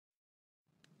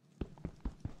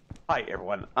Hi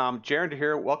everyone, Jerander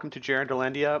here. Welcome to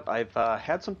Jeranderlandia. I've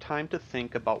had some time to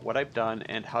think about what I've done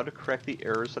and how to correct the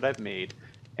errors that I've made.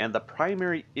 And the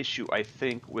primary issue, I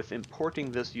think, with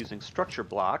importing this using structure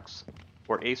blocks,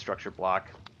 or a structure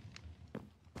block,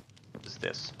 is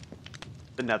this.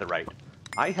 The netherite.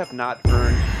 I have not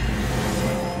earned...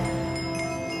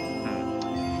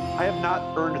 I have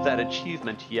not earned that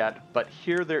achievement yet, but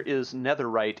here there is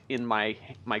netherite in my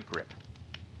grip.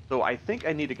 So I think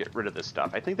I need to get rid of this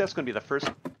stuff. I think that's going to be the first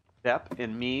step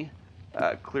in me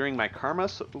clearing my karma.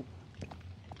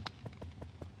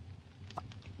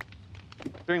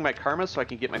 Clearing my karma so I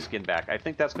can get my skin back. I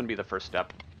think that's going to be the first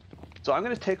step. So I'm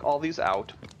going to take all these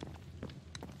out.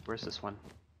 Where's this one?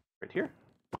 Right here.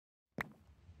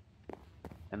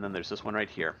 And then there's this one right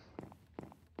here.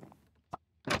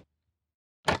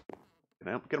 Can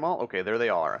I get them all? Okay, there they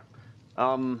are.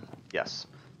 Yes.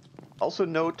 Also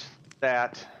note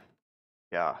that,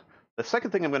 yeah, the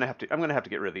second thing I'm going to have to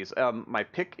get rid of these. My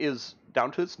pick is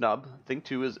down to its nub. Thing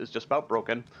 2 is just about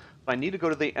broken. I need to go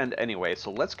to the end anyway,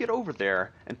 so let's get over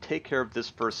there and take care of this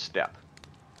first step.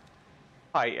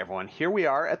 Hi everyone, here we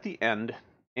are at the end,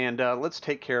 and let's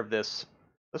take care of this.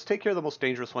 Let's take care of the most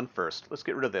dangerous one first. Let's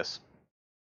get rid of this.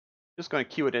 Just going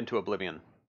to cue it into oblivion.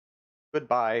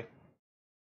 Goodbye.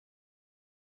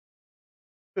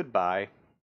 Goodbye.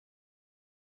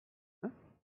 Huh?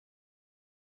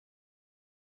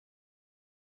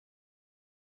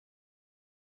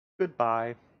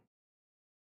 Goodbye.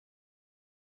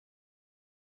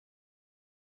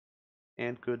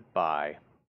 And goodbye.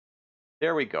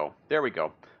 There we go. There we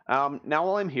go. Now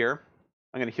while I'm here,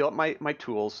 I'm going to heal up my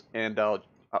tools, and I'll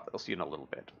see you in a little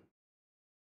bit.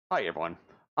 Hi everyone.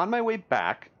 On my way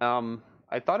back,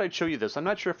 I thought I'd show you this. I'm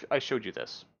not sure if I showed you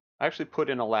this. I actually put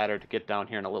in a ladder to get down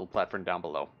here and a little platform down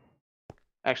below.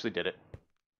 I actually did it.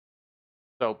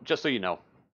 So, just so you know.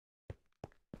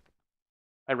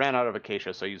 I ran out of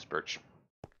acacia, so I used birch.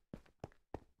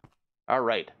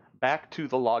 Alright, back to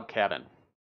the log cabin.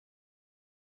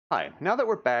 Hi, now that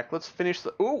we're back, let's finish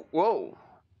the... Ooh, whoa!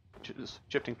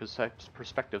 Shifting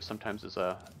perspective sometimes is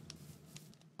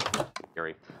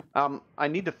scary. I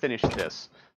need to finish this.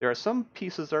 There are some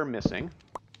pieces that are missing.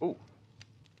 Ooh.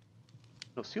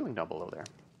 No ceiling down below there.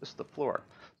 Just the floor.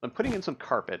 So I'm putting in some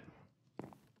carpet.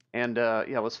 And,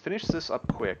 yeah, let's finish this up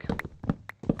quick.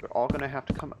 They're all going to have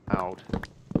to come out. I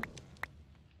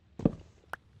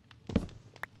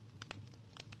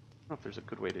don't know if there's a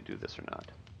good way to do this or not.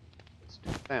 Let's do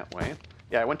it that way.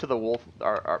 Yeah, I went to the wolf,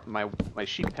 my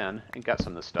sheep pen, and got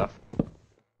some of this stuff.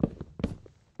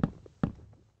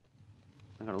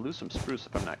 I'm going to lose some spruce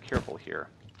if I'm not careful here.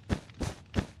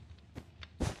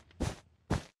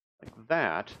 Like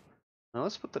that. Now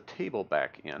let's put the table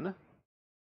back in.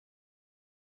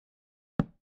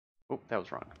 Oh, that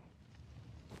was wrong.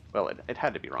 Well, it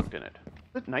had to be wrong, didn't it?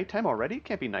 Is it nighttime already? It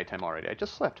can't be nighttime already. I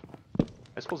just slept.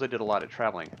 I suppose I did a lot of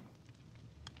traveling.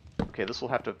 Okay,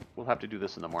 we'll have to do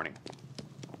this in the morning.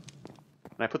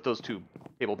 And I put those two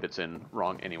table bits in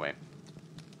wrong anyway.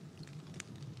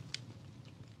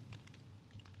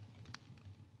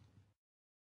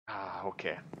 Ah,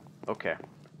 okay. Okay.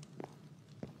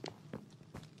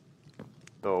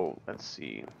 So, let's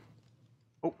see.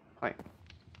 Oh, hi.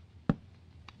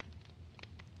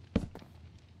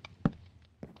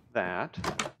 That,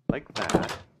 like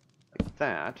that, like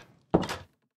that.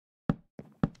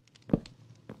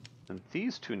 And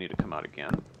these two need to come out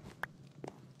again.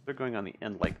 They're going on the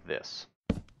end like this.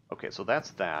 Okay, so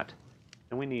that's that.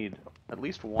 And we need at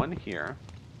least one here.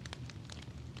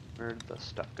 Where did the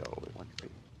stuff go? It went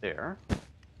right there.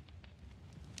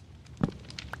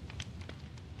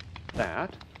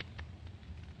 That.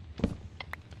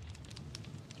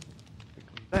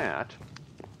 Like that.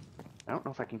 I don't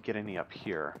know if I can get any up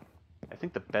here. I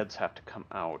think the beds have to come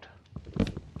out.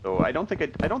 So I don't think I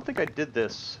did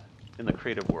this in the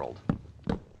creative world.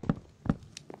 So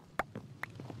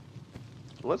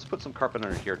let's put some carpet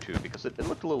under here too, because it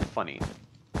looked a little funny.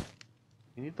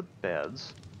 You need the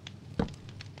beds.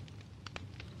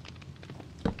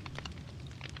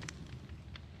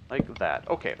 Like that.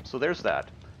 Okay, so there's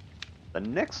that. The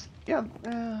next, yeah,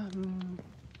 I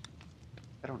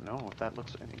don't know if that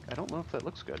looks. I don't know if that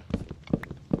looks good.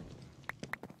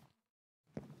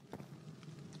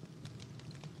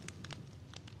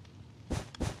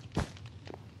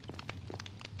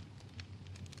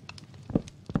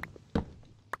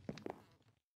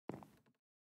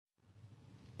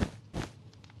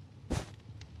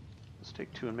 Let's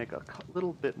take two and make a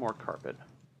little bit more carpet.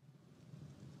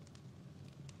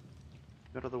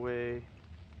 Out of the way.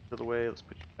 Out of the way. Let's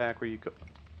put you back where you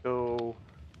go.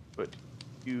 Put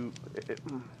you.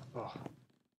 Oh.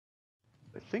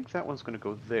 I think that one's going to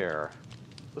go there.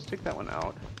 Let's take that one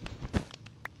out.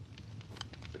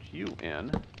 Put you in.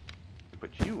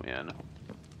 Put you in.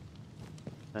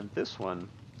 And this one,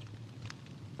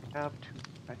 have to,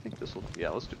 I think this will, yeah,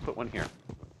 let's put one here.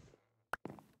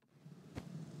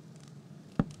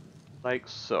 Like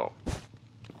so.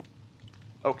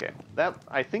 Okay,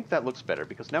 I think that looks better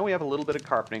because now we have a little bit of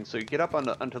carpeting, so you get up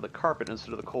onto the carpet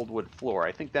instead of the cold wood floor.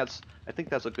 I think that's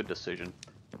a good decision.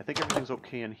 I think everything's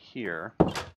okay in here.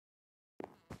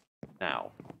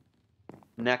 Now,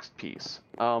 next piece.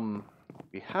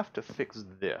 We have to fix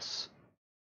this.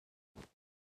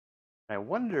 I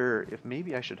wonder if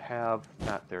maybe I should have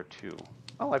that there too.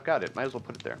 Oh, I've got it. Might as well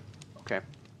put it there. Okay.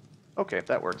 Okay, if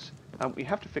that works. We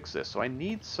have to fix this, so I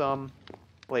need some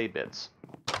clay bits.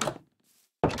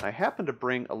 I happen to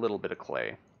bring a little bit of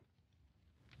clay.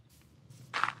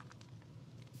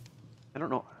 I don't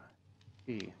know.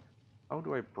 Hey, how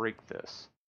do I break this?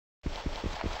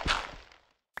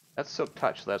 That's silk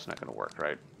touch, so that's not going to work,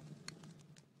 right?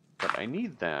 But I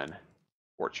need then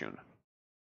fortune.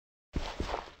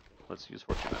 Let's use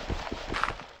fortune then.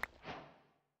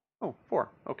 Oh, 4.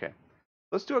 Okay.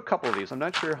 Let's do a couple of these. I'm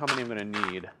not sure how many I'm going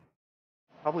to need.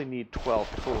 Probably need 12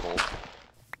 total.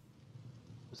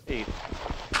 There's 8.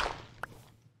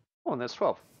 Oh, and that's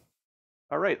 12.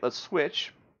 Alright, let's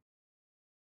switch.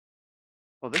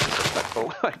 Oh, this is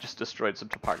respectful. I just destroyed some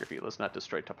topography. Let's not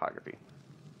destroy topography.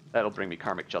 That'll bring me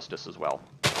karmic justice as well.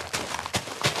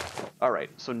 Alright,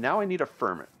 so now I need a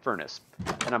furnace.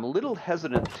 And I'm a little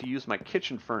hesitant to use my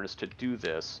kitchen furnace to do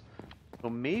this. So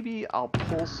maybe I'll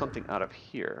pull something out of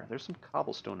here. There's some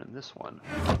cobblestone in this one.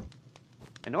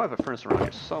 I know I have a furnace around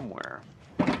here somewhere.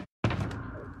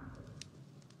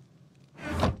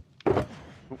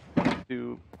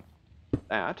 Do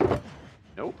that.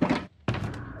 Nope.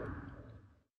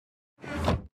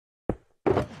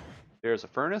 There's a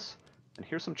furnace, and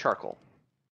here's some charcoal.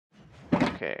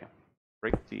 Okay,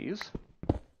 break these.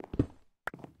 Put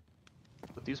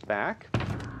these back.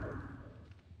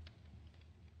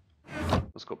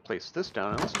 Let's go place this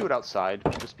down, and let's do it outside,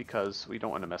 just because we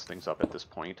don't want to mess things up at this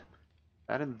point.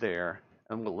 That in there,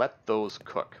 and we'll let those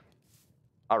cook.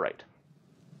 Alright.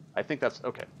 I think that's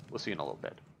okay. We'll see in a little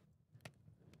bit.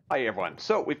 Hi everyone.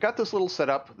 So we've got this little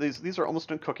setup. These are almost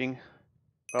done cooking.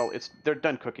 Well, they're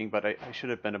done cooking, but I should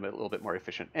have been a little bit more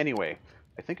efficient. Anyway,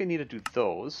 I think I need to do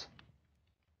those.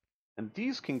 And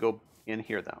these can go in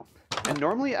here now. And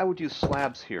normally I would use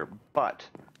slabs here, but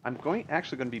I'm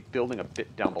actually going to be building a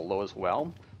bit down below as well.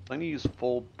 So I'm going to use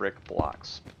full brick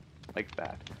blocks, like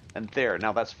that. And there,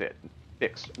 now that's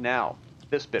fixed. Now,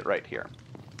 this bit right here.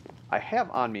 I have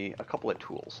on me a couple of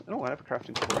tools. Oh, I have a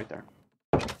crafting table right there.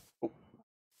 Oh.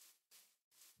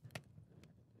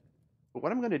 But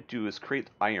what I'm going to do is create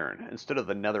iron instead of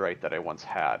the netherite that I once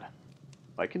had.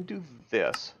 I can do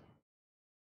this.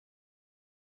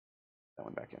 That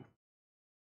one back in.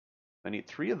 I need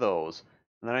 3 of those,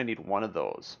 and then I need 1 of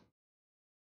those.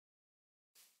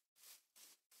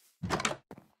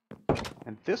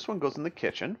 And this one goes in the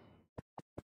kitchen.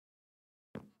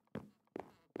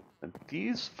 And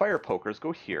these fire pokers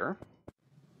go here.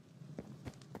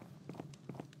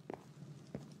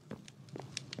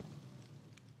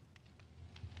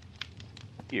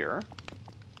 Here.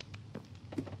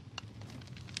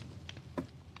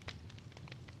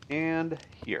 And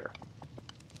here.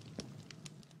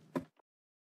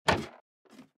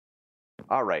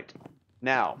 Alright,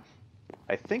 now,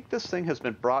 I think this thing has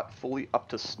been brought fully up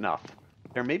to snuff.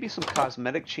 There may be some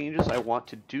cosmetic changes I want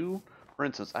to do. For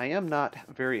instance, I am not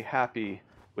very happy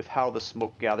with how the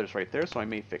smoke gathers right there, so I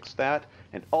may fix that.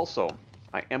 And also,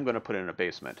 I am going to put in a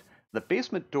basement. The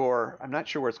basement door, I'm not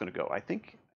sure where it's going to go. I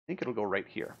think it'll go right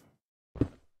here. I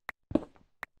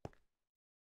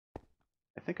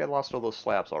think I lost all those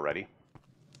slabs already.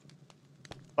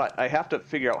 But I have to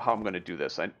figure out how I'm going to do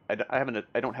this.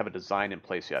 I don't have a design in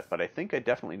place yet, but I think I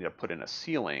definitely need to put in a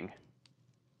ceiling.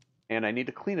 And I need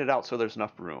to clean it out so there's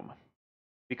enough room.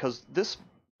 Because this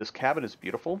cabin is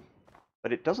beautiful,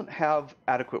 but it doesn't have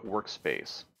adequate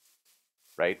workspace.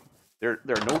 Right? There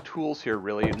are no tools here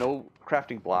really, no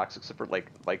crafting blocks except for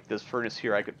like this furnace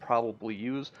here I could probably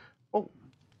use. Oh,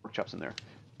 workshop's in there.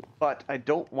 But I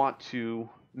don't want to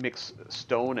mix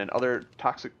stone and other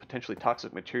potentially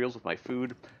toxic materials with my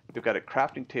food. We've got a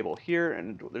crafting table here,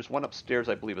 and there's one upstairs,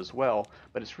 I believe, as well,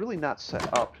 but it's really not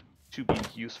set up to be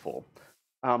useful.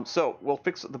 So we'll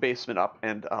fix the basement up,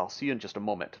 and I'll see you in just a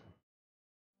moment.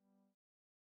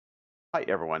 Hi,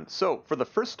 everyone. So for the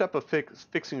first step of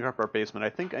fixing up our basement, I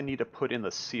think I need to put in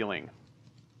the ceiling.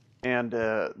 And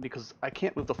because I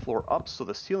can't move the floor up, so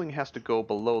the ceiling has to go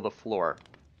below the floor.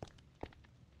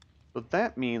 So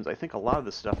that means I think a lot of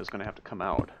this stuff is going to have to come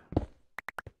out.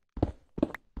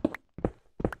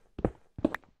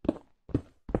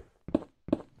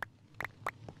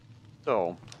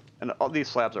 So, and all these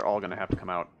slabs are all going to have to come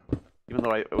out, even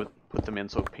though I would put them in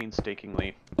so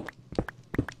painstakingly.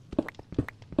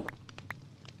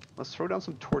 Let's throw down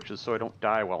some torches so I don't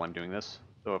die while I'm doing this.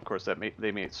 Though, of course,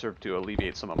 they may serve to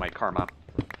alleviate some of my karma.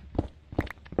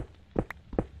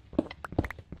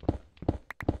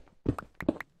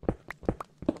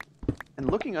 And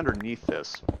looking underneath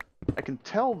this, I can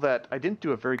tell that I didn't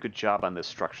do a very good job on this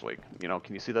structurally. You know,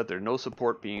 can you see that? There are no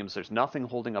support beams. There's nothing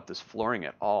holding up this flooring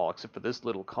at all, except for this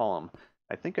little column.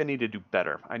 I think I need to do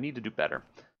better. I need to do better.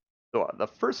 So the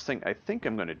first thing I think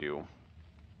I'm going to do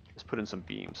is put in some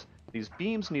beams. These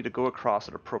beams need to go across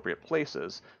at appropriate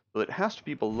places, so it has to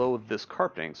be below this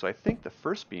carpeting. So I think the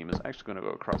first beam is actually going to go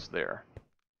across there.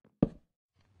 And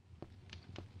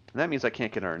that means I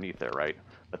can't get underneath there, right?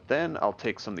 But then I'll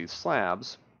take some of these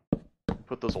slabs,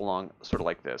 put those along sort of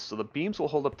like this. So the beams will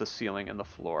hold up the ceiling and the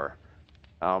floor.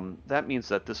 That means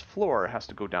that this floor has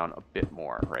to go down a bit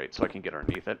more, right? So I can get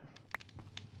underneath it.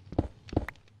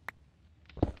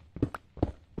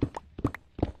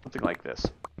 Something like this.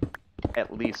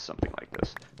 At least something like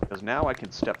this. Because now I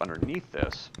can step underneath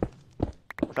this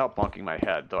without bonking my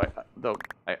head, though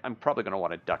I'm probably going to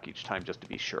want to duck each time just to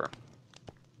be sure.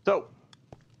 So,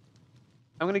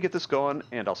 I'm going to get this going,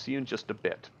 and I'll see you in just a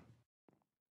bit.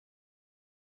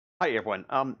 Hi everyone.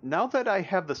 Now that I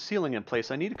have the ceiling in place,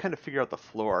 I need to kind of figure out the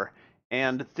floor,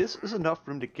 and this is enough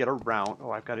room to get around. Oh,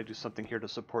 I've got to do something here to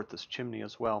support this chimney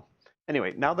as well.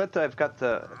 Anyway, now that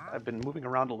I've been moving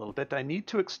around a little bit, I need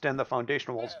to extend the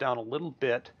foundation walls down a little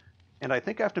bit, and I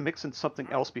think I have to mix in something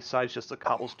else besides just the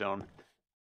cobblestone.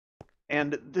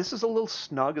 And this is a little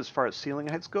snug as far as ceiling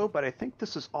heights go, but I think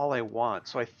this is all I want.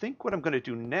 So I think what I'm going to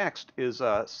do next is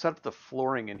set up the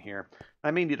flooring in here.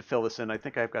 I may need to fill this in. I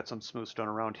think I've got some smooth stone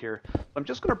around here. I'm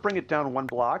just going to bring it down one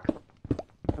block.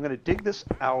 I'm going to dig this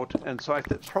out, and so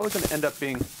it's probably going to end up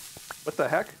being... What the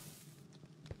heck?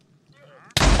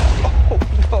 Oh,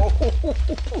 no!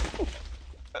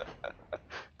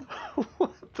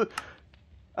 What the...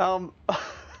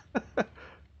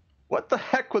 What the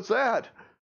heck was that?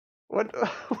 What?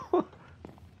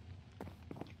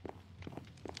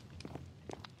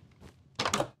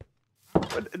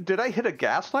 Did I hit a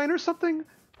gas line or something?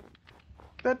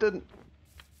 That didn't...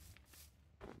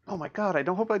 Oh my god, I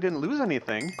don't hope I didn't lose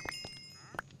anything.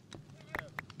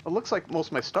 It looks like most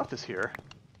of my stuff is here.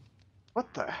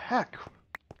 What the heck?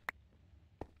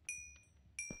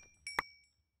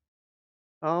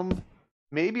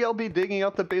 Maybe I'll be digging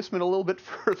out the basement a little bit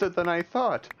further than I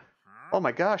thought. Oh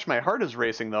my gosh, my heart is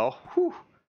racing though. Whew.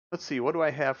 Let's see, what do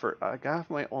I have for... I got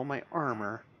all my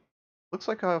armor. Looks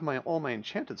like I have all my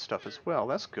enchanted stuff as well.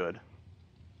 That's good.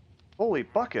 Holy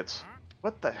buckets.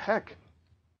 What the heck?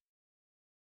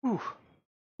 Oof.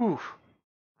 Oof.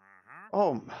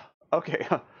 Oh, okay.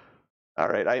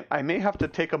 Alright, I may have to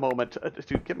take a moment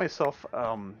to get myself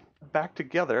back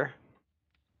together.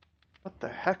 What the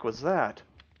heck was that?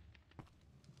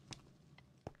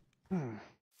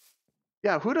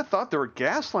 Yeah, who'd have thought there were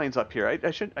gas lines up here? I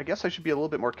guess I should be a little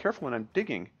bit more careful when I'm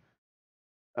digging.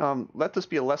 Let this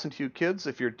be a lesson to you kids.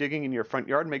 If you're digging in your front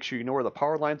yard, make sure you know where the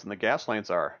power lines and the gas lines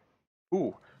are.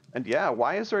 Ooh, and yeah,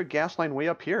 why is there a gas line way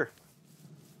up here?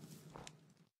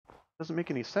 Doesn't make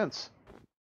any sense.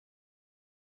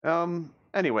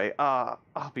 Anyway, I'll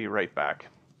be right back.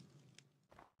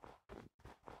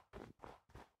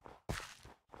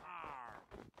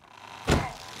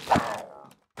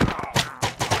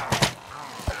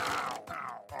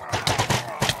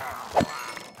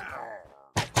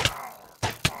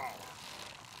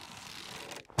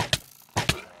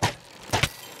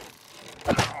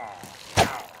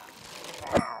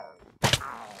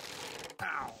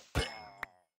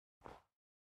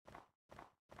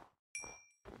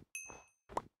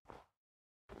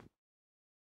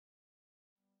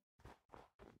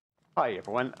 Hi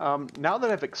everyone. Now that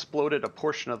I've exploded a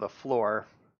portion of the floor,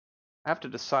 I have to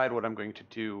decide what I'm going to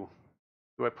do.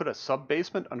 Do I put a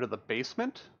sub-basement under the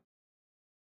basement?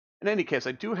 In any case,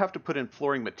 I do have to put in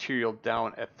flooring material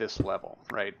down at this level,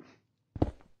 right?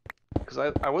 Because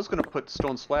I was going to put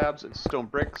stone slabs and stone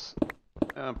bricks,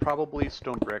 probably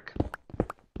stone brick.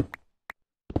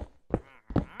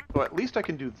 So at least I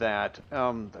can do that.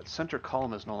 That center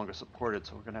column is no longer supported,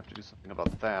 so we're going to have to do something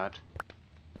about that.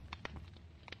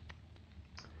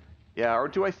 Yeah, or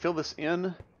do I fill this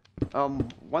in?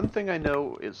 One thing I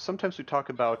know is sometimes we talk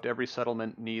about every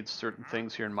settlement needs certain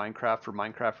things here in Minecraft for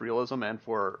Minecraft realism and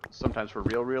sometimes for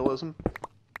real realism.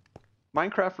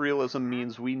 Minecraft realism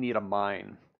means we need a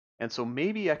mine. And so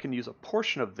maybe I can use a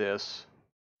portion of this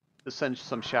to send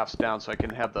some shafts down so I can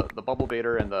have the bubble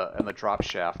baiter and the drop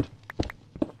shaft.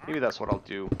 Maybe that's what I'll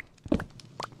do.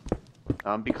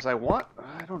 Because I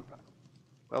don't,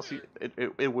 well, see,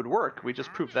 it would work. We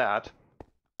just proved that.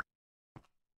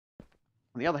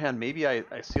 On the other hand, maybe I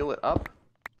seal it up.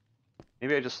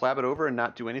 Maybe I just slab it over and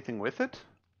not do anything with it.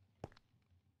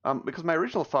 Because my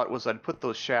original thought was I'd put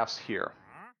those shafts here.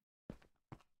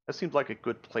 That seemed like a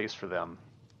good place for them.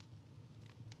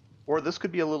 Or this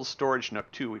could be a little storage nook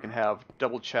too. We can have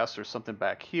double chests or something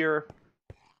back here.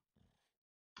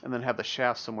 And then have the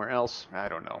shaft somewhere else. I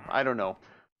don't know.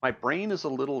 My brain is a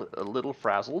little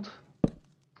frazzled.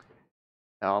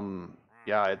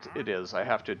 Yeah, it is. I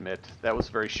have to admit. That was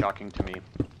very shocking to me.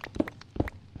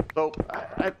 So,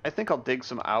 I think I'll dig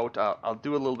some out. I'll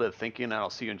do a little bit of thinking, and I'll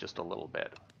see you in just a little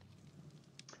bit.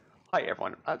 Hi,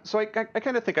 everyone. So I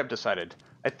kind of think I've decided.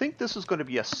 I think this is going to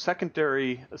be a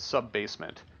secondary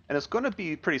sub-basement. And it's going to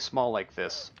be pretty small like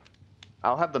this.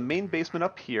 I'll have the main basement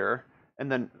up here, and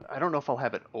then I don't know if I'll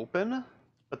have it open,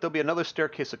 but there'll be another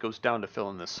staircase that goes down to fill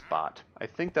in this spot. I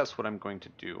think that's what I'm going to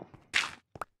do. I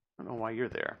don't know why you're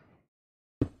there.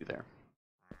 You there.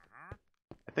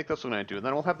 I think that's what I'm going to do. And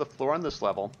then we'll have the floor on this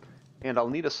level, and I'll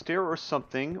need a stair or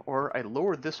something, or I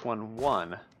lower this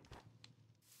one.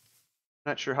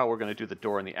 Not sure how we're going to do the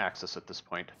door and the access at this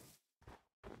point.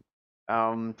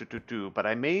 But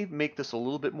I may make this a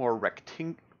little bit more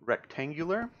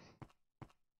rectangular.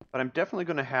 But I'm definitely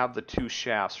going to have the two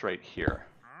shafts right here.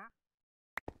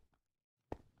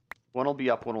 One will be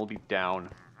up, one will be down.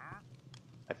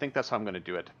 I think that's how I'm going to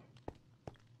do it.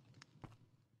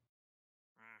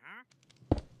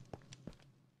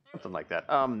 Something like that.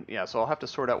 Yeah, so I'll have to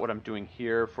sort out what I'm doing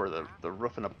here for the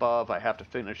roof and above. I have to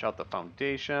finish out the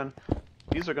foundation.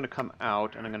 These are going to come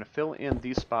out, and I'm going to fill in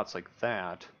these spots like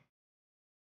that.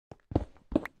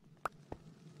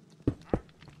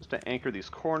 Just to anchor these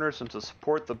corners and to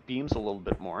support the beams a little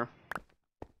bit more.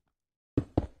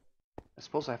 I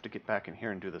suppose I have to get back in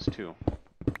here and do this too.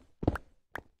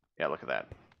 Yeah, look at that.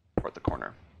 Support the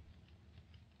corner.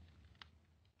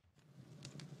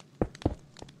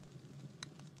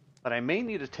 But I may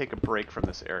need to take a break from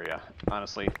this area,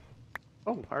 honestly.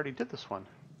 Oh, I already did this one.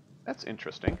 That's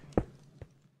interesting.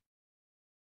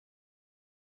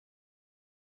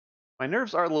 My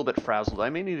nerves are a little bit frazzled. I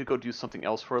may need to go do something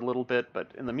else for a little bit,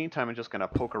 but in the meantime, I'm just going to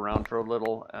poke around for a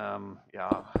little.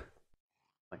 Yeah,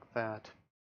 like that.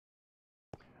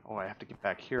 Oh, I have to get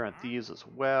back here on these as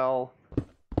well.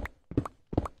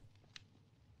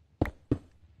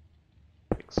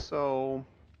 Like so.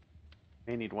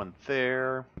 May need one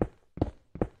there.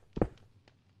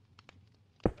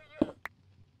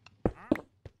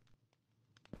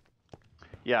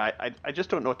 Yeah, I just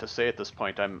don't know what to say at this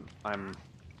point.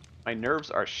 My nerves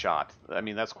are shot. I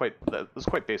mean, that's quite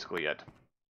basically it.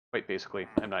 Quite basically.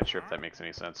 I'm not sure if that makes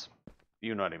any sense.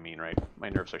 You know what I mean, right? My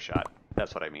nerves are shot.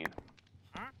 That's what I mean.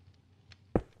 I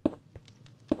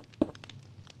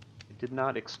did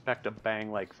not expect a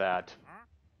bang like that.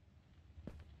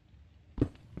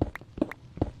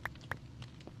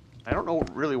 I don't know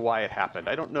really why it happened.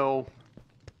 I don't know.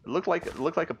 It looked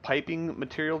like a piping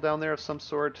material down there of some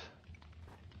sort.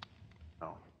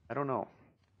 No, I don't know.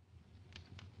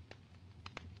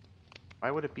 Why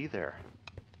would it be there?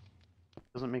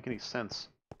 Doesn't make any sense.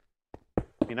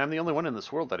 I mean, I'm the only one in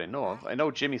this world that I know of. I know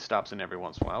Jimmy stops in every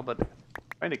once in a while, but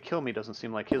trying to kill me doesn't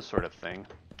seem like his sort of thing.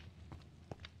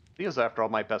 He is, after all,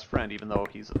 my best friend, even though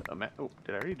he's oh,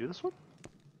 did I already do this one?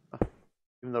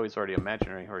 Even though he's already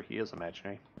imaginary, or he is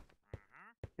imaginary.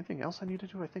 Anything else I need to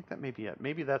do? I think that may be it.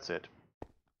 Maybe that's it.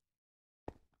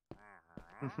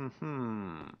 Do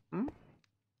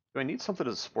I need something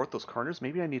to support those corners?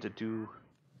 Maybe I need to do...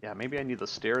 Yeah, maybe I need the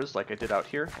stairs like I did out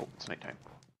here. Oh, it's nighttime.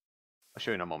 I'll show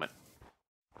you in a moment.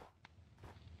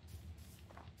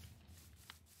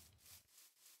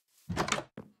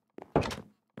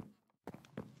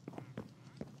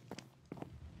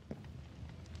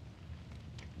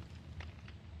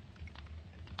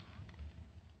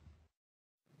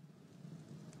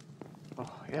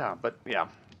 Oh, yeah, but yeah,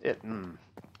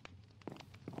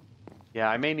 yeah,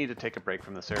 I may need to take a break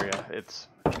from this area. It's...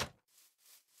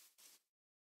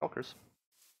 Shulkers.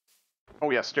 Oh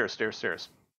yeah, stairs. Do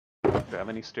I have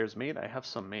any stairs made? I have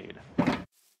some made.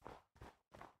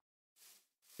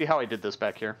 See how I did this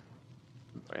back here?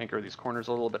 Anchor these corners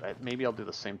a little bit. Maybe I'll do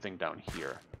the same thing down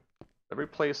here. Every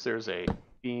place there's a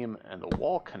beam and the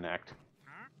wall connect,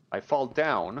 I fall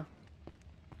down,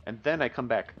 and then I come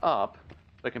back up,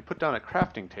 so I can put down a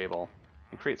crafting table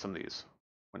and create some of these.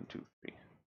 1, 2, 3.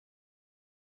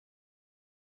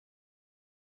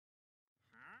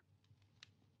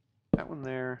 one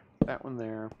there, that one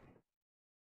there,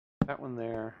 that one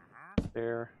there,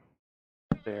 there,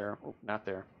 there. Oh, not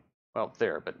there. Well,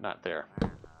 there, but not there.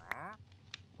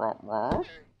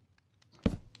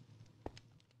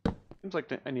 Seems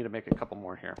like I need to make a couple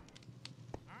more here.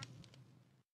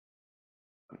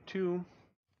 1, 2.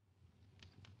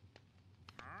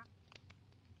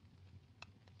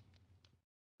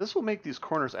 This will make these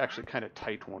corners actually kind of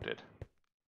tight, won't it?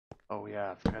 Oh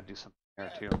yeah, I've got to do something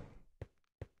there too.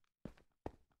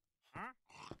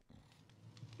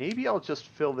 Maybe I'll just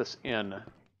fill this in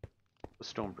with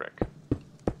stone brick.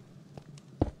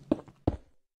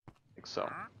 Like so.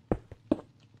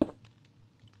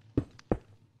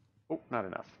 Oh, not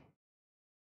enough.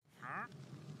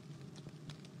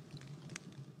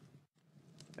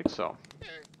 Like so.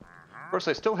 Of course,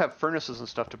 I still have furnaces and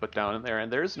stuff to put down in there,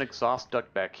 and there is an exhaust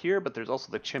duct back here, but there's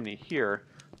also the chimney here.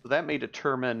 So that may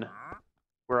determine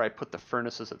where I put the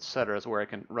furnaces, etc., is where I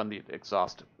can run the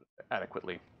exhaust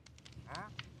adequately.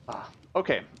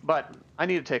 Okay, but I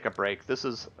need to take a break. This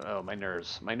is... oh, my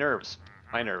nerves. My nerves.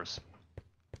 My nerves.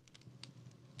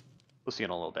 We'll see you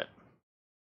in a little bit.